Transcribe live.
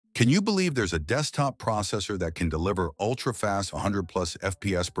Can you believe there's a desktop processor that can deliver ultra-fast 100 plus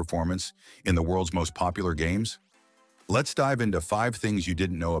FPS performance in the world's most popular games? Let's dive into 5 things you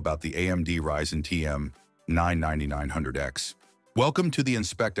didn't know about the AMD Ryzen TM 99900X. Welcome to the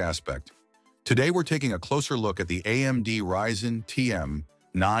Inspect Aspect. Today we're taking a closer look at the AMD Ryzen TM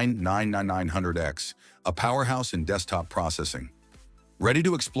 99900X, a powerhouse in desktop processing. Ready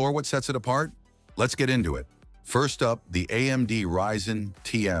to explore what sets it apart? Let's get into it. First up, the AMD Ryzen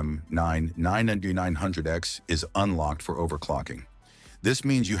TM 99900X is unlocked for overclocking. This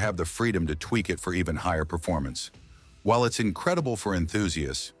means you have the freedom to tweak it for even higher performance. While it's incredible for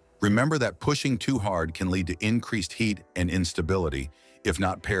enthusiasts, remember that pushing too hard can lead to increased heat and instability if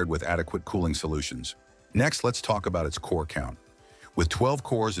not paired with adequate cooling solutions. Next, let's talk about its core count. With 12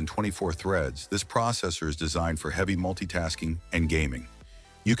 cores and 24 threads, this processor is designed for heavy multitasking and gaming.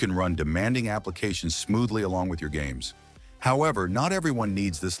 You can run demanding applications smoothly along with your games. However, not everyone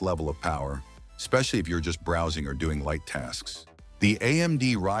needs this level of power, especially if you're just browsing or doing light tasks. The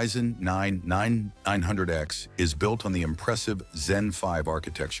AMD Ryzen 99900X is built on the impressive Zen 5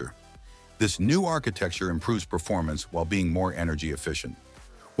 architecture. This new architecture improves performance while being more energy efficient.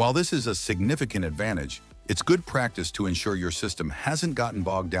 While this is a significant advantage, it's good practice to ensure your system hasn't gotten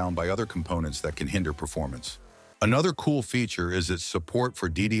bogged down by other components that can hinder performance. Another cool feature is its support for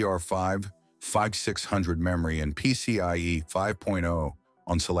DDR5, 5600 memory, and PCIe 5.0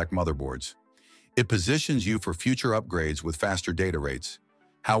 on select motherboards. It positions you for future upgrades with faster data rates.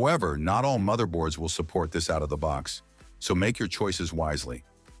 However, not all motherboards will support this out of the box, so make your choices wisely.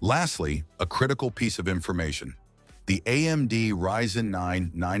 Lastly, a critical piece of information. The AMD Ryzen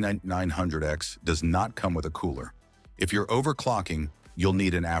 9 99900X does not come with a cooler. If you're overclocking, you'll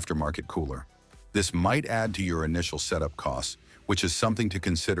need an aftermarket cooler. This might add to your initial setup costs, which is something to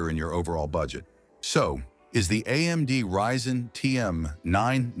consider in your overall budget. So, is the AMD Ryzen TM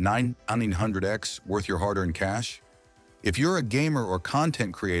 99900X worth your hard-earned cash? If you're a gamer or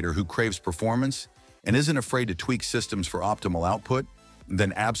content creator who craves performance and isn't afraid to tweak systems for optimal output,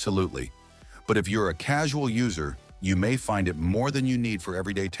 then absolutely. But if you're a casual user, you may find it more than you need for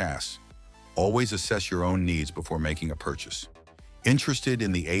everyday tasks. Always assess your own needs before making a purchase. Interested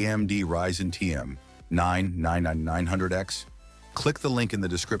in the AMD Ryzen TM 99900X? Click the link in the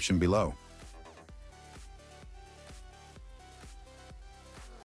description below.